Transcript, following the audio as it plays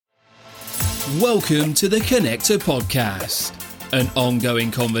Welcome to the Connector Podcast, an ongoing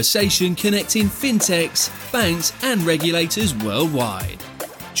conversation connecting fintechs, banks, and regulators worldwide.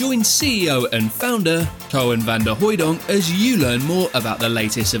 Join CEO and founder Koen van der Hooydonk as you learn more about the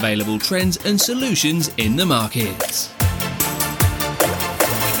latest available trends and solutions in the markets.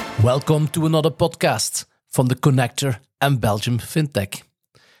 Welcome to another podcast from the Connector and Belgium Fintech.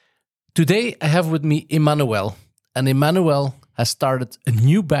 Today I have with me Emmanuel, and Emmanuel has started a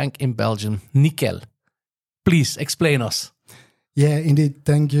new bank in Belgium, Nickel. Please explain us. Yeah, indeed.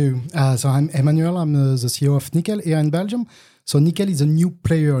 Thank you. So I'm Emmanuel. I'm the CEO of Nickel here in Belgium. So Nickel is a new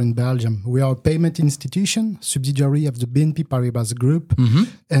player in Belgium. We are a payment institution, subsidiary of the BNP Paribas Group,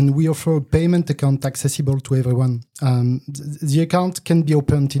 and we offer a payment account accessible to everyone. The account can be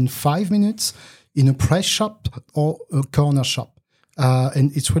opened in 5 minutes in a price shop or a corner shop.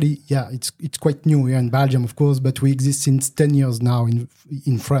 And it's really, it's quite new here in Belgium, of course, but we exist since 10 years now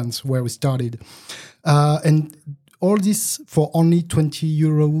in France, where we started. And all this for only 20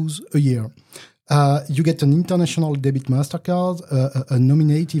 euros a year. You get an international debit MasterCard, a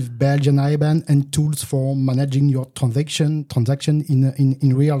nominative Belgian IBAN, and tools for managing your transaction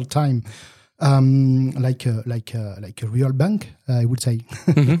in real time, like a real bank, I would say.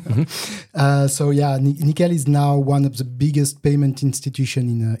 Nickel is now one of the biggest payment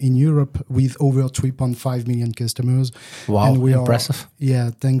institutions in Europe with over 3.5 million customers. Wow, and impressive.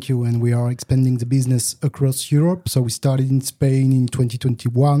 Thank you. And we are expanding the business across Europe. So we started in Spain in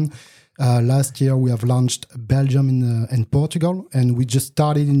 2021. Last year, we have launched Belgium and Portugal, and we just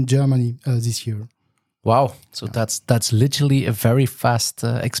started in Germany this year. Wow! So that's literally a very fast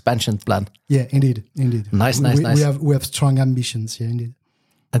expansion plan. Yeah, indeed. Nice. We have strong ambitions. Yeah, indeed.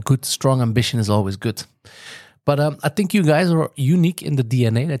 A good, strong ambition is always good. But I think you guys are unique in the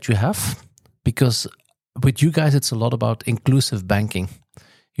DNA that you have, because with you guys, it's a lot about inclusive banking.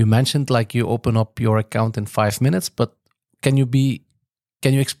 You mentioned like you open up your account in 5 minutes, but can you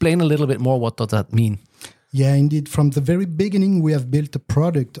explain a little bit more what does that mean? Yeah, indeed. From the very beginning, we have built a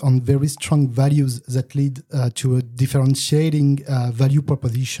product on very strong values that lead to a differentiating value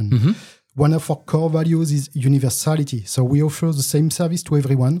proposition. One of our core values is universality. So we offer the same service to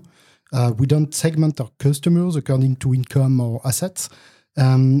everyone. We don't segment our customers according to income or assets.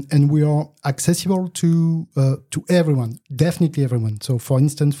 And we are accessible to everyone, definitely everyone. So for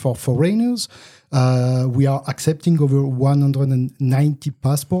instance, for foreigners, we are accepting over 190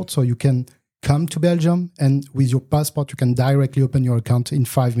 passports. So you can come to Belgium, and with your passport, you can directly open your account in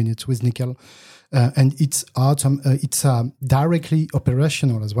 5 minutes with Nickel. And it's awesome. It's directly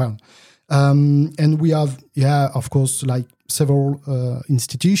operational as well. And we have, of course, like several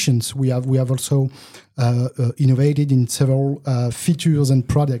institutions, we have also innovated in several features and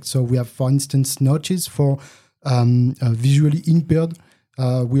products. So we have, for instance, notches for visually impaired.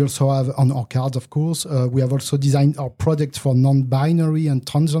 We also have on our cards, of course. We have also designed our products for non-binary and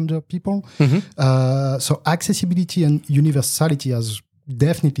transgender people. So accessibility and universality is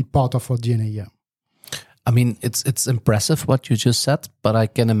definitely part of our DNA. Yeah. I mean, it's impressive what you just said, but I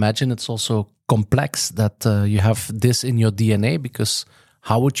can imagine it's also complex that you have this in your DNA, because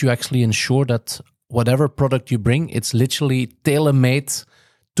how would you actually ensure that whatever product you bring, it's literally tailor-made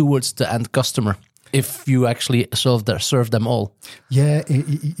towards the end customer, if you actually serve them all? Yeah,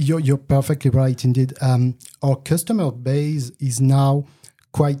 you're perfectly right, indeed. Our customer base is now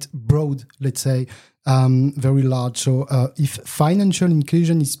quite broad, let's say, very large. So if financial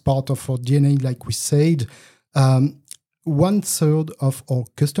inclusion is part of our DNA, like we said, 1/3 of our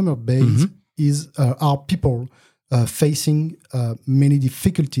customer base are people facing many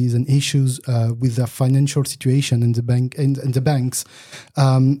difficulties and issues with their financial situation in the bank and the banks.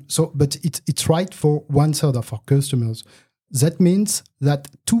 But it's right for 1/3 of our customers. That means that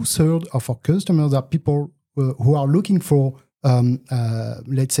 2/3 of our customers are people who are looking for,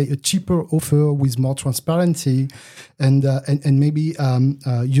 let's say, a cheaper offer with more transparency, and maybe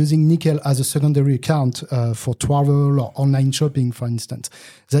using Nickel as a secondary account for travel or online shopping, for instance.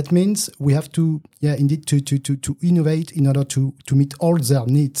 That means we have to, indeed, to innovate in order to meet all their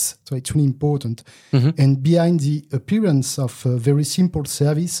needs. So it's really important. And behind the appearance of a very simple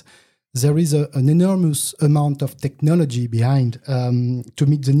service, there is an enormous amount of technology behind to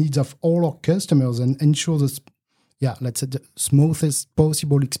meet the needs of all our customers and ensure the smoothest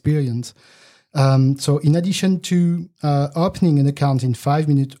possible experience. So in addition to opening an account in 5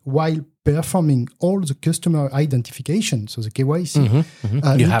 minutes while performing all the customer identification, so the KYC.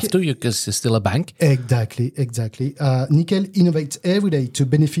 You have to, because it's still a bank. Exactly. Nickel innovates every day to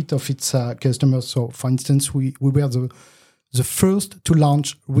benefit of its customers. So for instance, we were the first to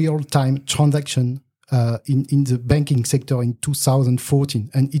launch real-time transaction in the banking sector in 2014,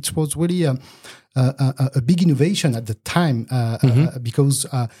 and it was really a big innovation at the time because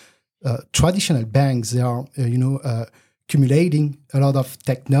traditional banks, they are accumulating a lot of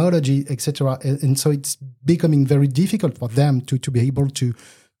technology, etc., and so it's becoming very difficult for them to be able to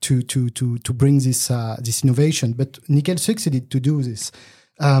bring this innovation. But Nickel succeeded to do this.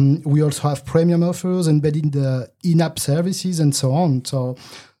 We also have premium offers embedding the in-app services and so on. So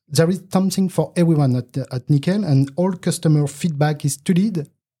there is something for everyone at Nickel, and all customer feedback is studied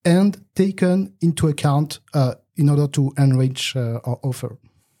and taken into account in order to enrich our offer.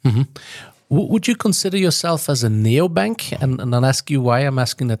 Mm-hmm. Would you consider yourself as a neobank? And I'll ask you why I'm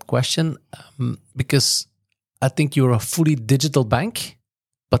asking that question. Because I think you're a fully digital bank,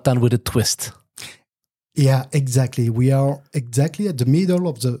 but then with a twist. Yeah, exactly. We are exactly at the middle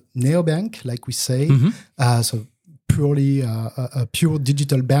of the neobank, like we say. So purely pure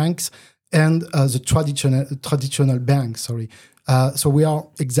digital banks and the traditional banks. So we are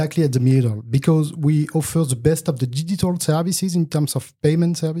exactly at the middle because we offer the best of the digital services in terms of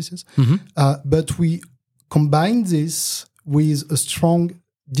payment services, but we combine this with a strong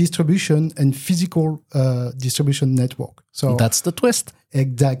distribution and physical distribution network. So that's the twist.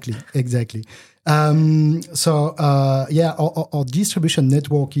 Exactly. Our distribution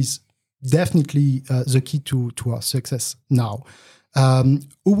network is definitely the key to our success now. Who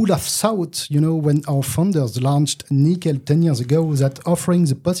would have thought, when our founders launched Nickel 10 years ago, that offering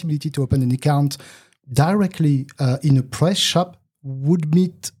the possibility to open an account directly in a press shop would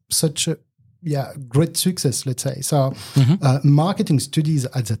meet such a great success, let's say. So marketing studies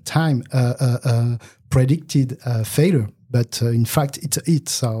at the time predicted failure, but in fact it's a hit.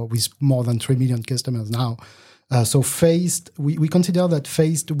 So with more than 3 million customers now. We consider that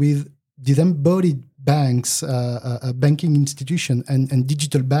faced with disembodied banks, banking institution and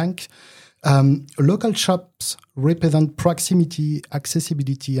digital bank, local shops represent proximity,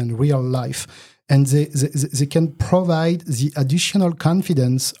 accessibility, and real life. And they can provide the additional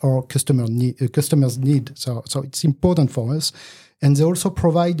confidence our customers need. So it's important for us. And they also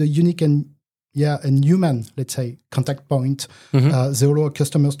provide a unique and human, let's say, contact point. They allow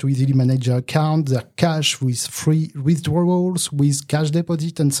customers to easily manage their account, their cash with free withdrawals, with cash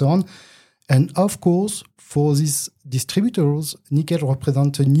deposit, and so on. And of course, for these distributors, Nickel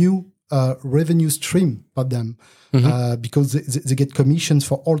represents a new revenue stream for them because they get commissions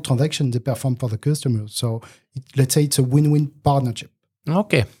for all transactions they perform for the customers. So let's say it's a win-win partnership.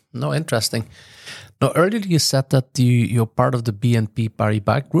 Okay. No, interesting. Now, earlier you said that you're part of the BNP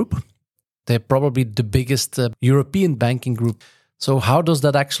Paribas group. They're probably the biggest European banking group. So how does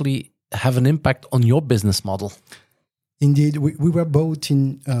that actually have an impact on your business model? Indeed, we were bought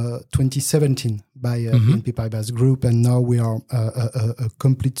in 2017 by BNP Paribas Group, and now we are a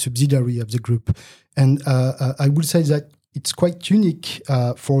complete subsidiary of the group. And I would say that it's quite unique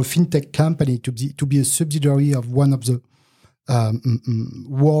for a fintech company to be a subsidiary of one of the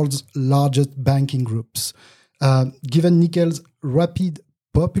world's largest banking groups. Given Nickel's rapid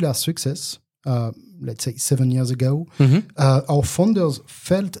popular success, let's say 7 years ago, our founders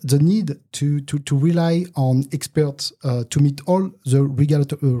felt the need to rely on experts to meet all the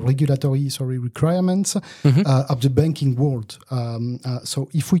regulatory requirements of the banking world. So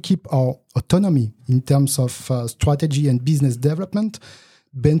if we keep our autonomy in terms of strategy and business development,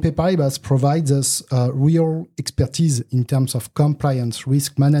 BNP Paribas provides us real expertise in terms of compliance,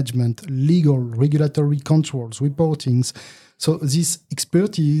 risk management, legal, regulatory controls, reportings. So this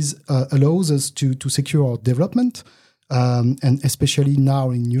expertise allows us to secure our development, and especially now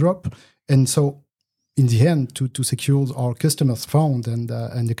in Europe. And so in the end, to secure our customers' funds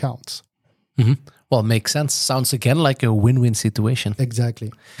and accounts. Well, makes sense. Sounds again like a win-win situation.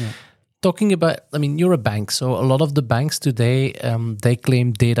 Exactly. Yeah. Talking about, you're a bank. So a lot of the banks today, they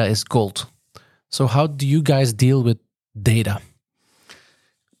claim data is gold. So how do you guys deal with data?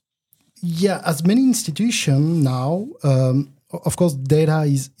 Yeah, as many institutions now, of course, data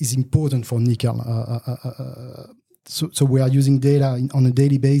is important for Nickel. So we are using data on a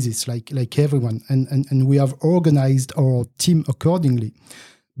daily basis, like everyone, and we have organized our team accordingly.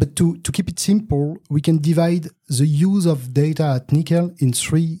 But to keep it simple, we can divide the use of data at Nickel in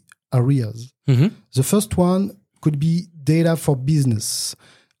 3 areas. The first one could be data for business.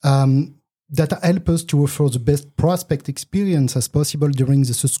 Data help us to offer the best prospect experience as possible during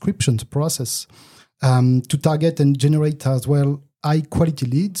the subscription process, to target and generate as well high-quality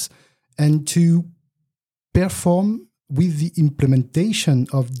leads, and to perform with the implementation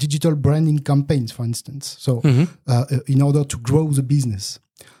of digital branding campaigns, for instance. So in order to grow the business.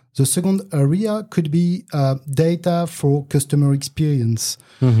 The second area could be data for customer experience.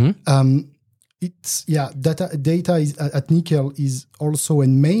 Data is at Nickel is also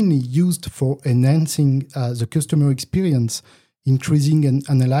and mainly used for enhancing the customer experience, increasing and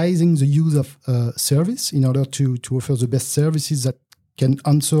analyzing the use of service in order to offer the best services that can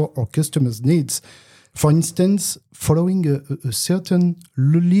answer our customers' needs. For instance, following a certain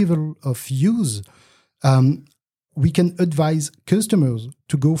level of use, we can advise customers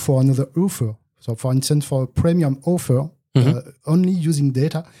to go for another offer. So, for instance, for a premium offer, only using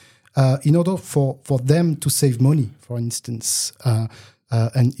data, in order for them to save money, for instance,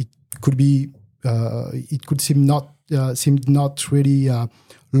 and it could seem not really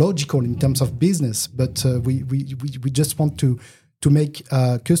logical in terms of business, but we just want to make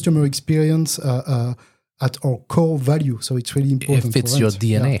customer experience at our core value. So it's really important. It fits your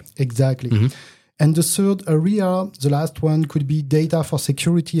DNA. Yeah, exactly. And the third area, the last one, could be data for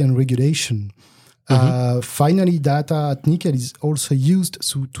security and regulation. Finally, data at Nickel is also used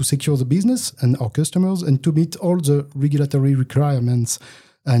to secure the business and our customers and to meet all the regulatory requirements.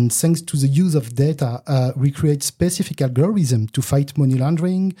 And thanks to the use of data, we create specific algorithms to fight money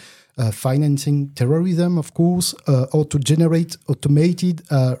laundering, financing terrorism, of course, or to generate automated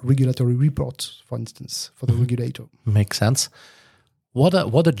regulatory reports, for instance, for the regulator. Makes sense.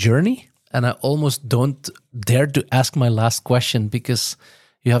 What a journey. And I almost don't dare to ask my last question because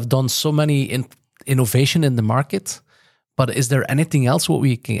you have done so many innovation in the market. But is there anything else what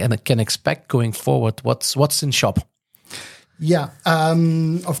we can expect going forward? What's in shop? Yeah,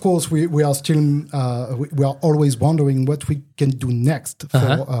 of course, we are still we are always wondering what we can do next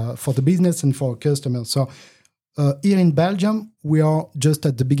for the business and for our customers. So here in Belgium, we are just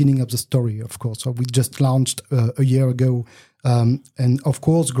at the beginning of the story. Of course, so we just launched a year ago, and of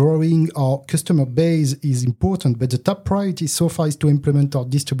course, growing our customer base is important. But the top priority so far is to implement our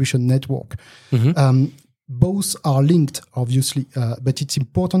distribution network. Both are linked, obviously, but it's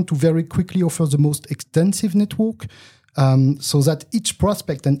important to very quickly offer the most extensive network. So that each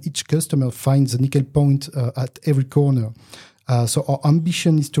prospect and each customer finds a Nickel point at every corner. So our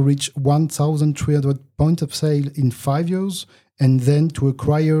ambition is to reach 1,300 points of sale in 5 years and then to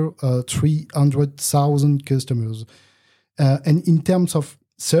acquire 300,000 customers. And in terms of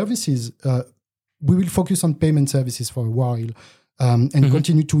services, we will focus on payment services for a while and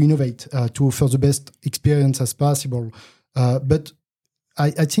continue to innovate to offer the best experience as possible. But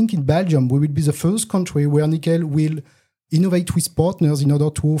I think in Belgium, we will be the first country where Nickel will innovate with partners in order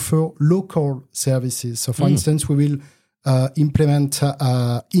to offer local services. So, for instance, we will implement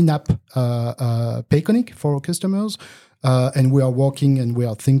in-app payconic for our customers, and we are working and we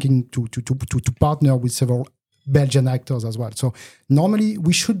are thinking to partner with several Belgian actors as well. So, normally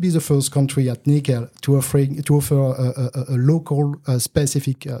we should be the first country at Nickel to offer a local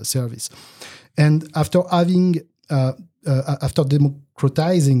specific service. And after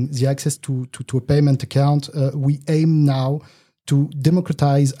democratizing the access to a payment account, we aim now to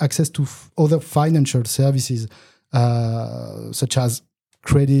democratize access to other financial services, such as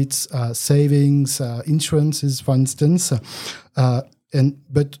credits, savings, insurances, for instance,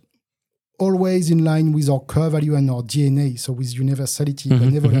 but always in line with our core value and our DNA, so with universality,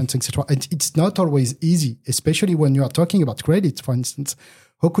 benevolence, etc. And it's not always easy, especially when you are talking about credit, for instance.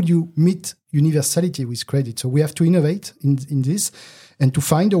 How could you meet universality with credit? So we have to innovate in this and to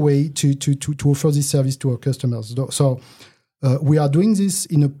find a way to offer this service to our customers. So we are doing this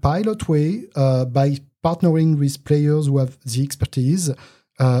in a pilot way by partnering with players who have the expertise,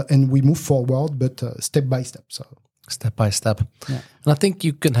 and we move forward, but step by step. So step by step. Yeah. And I think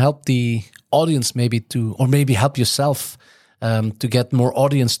you can help the audience maybe help yourself to get more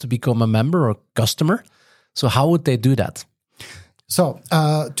audience to become a member or customer. So how would they do that? So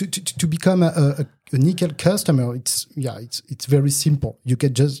to become a Nickel customer, it's very simple. You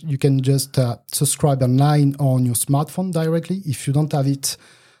can just subscribe online on your smartphone directly. If you don't have it,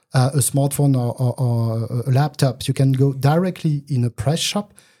 a smartphone or a laptop, you can go directly in a press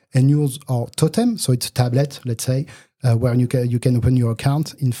shop and use our totem. So it's a tablet, let's say, where you can open your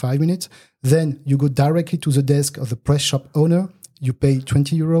account in 5 minutes. Then you go directly to the desk of the press shop owner. You pay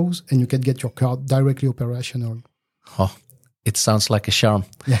 20 euros and you can get your card directly operational. Oh. It sounds like a charm.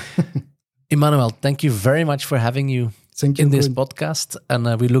 Yeah. Emmanuel, thank you very much for having you in this podcast. And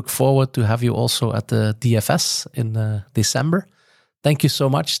we look forward to have you also at the DFS in December. Thank you so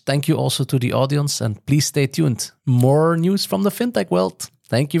much. Thank you also to the audience. And please stay tuned. More news from the fintech world.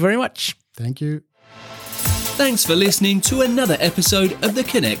 Thank you very much. Thank you. Thanks for listening to another episode of the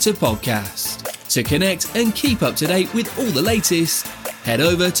Connector podcast. To connect and keep up to date with all the latest, head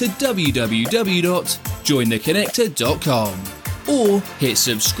over to www.jointheconnector.com or hit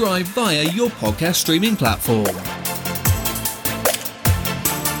subscribe via your podcast streaming platform.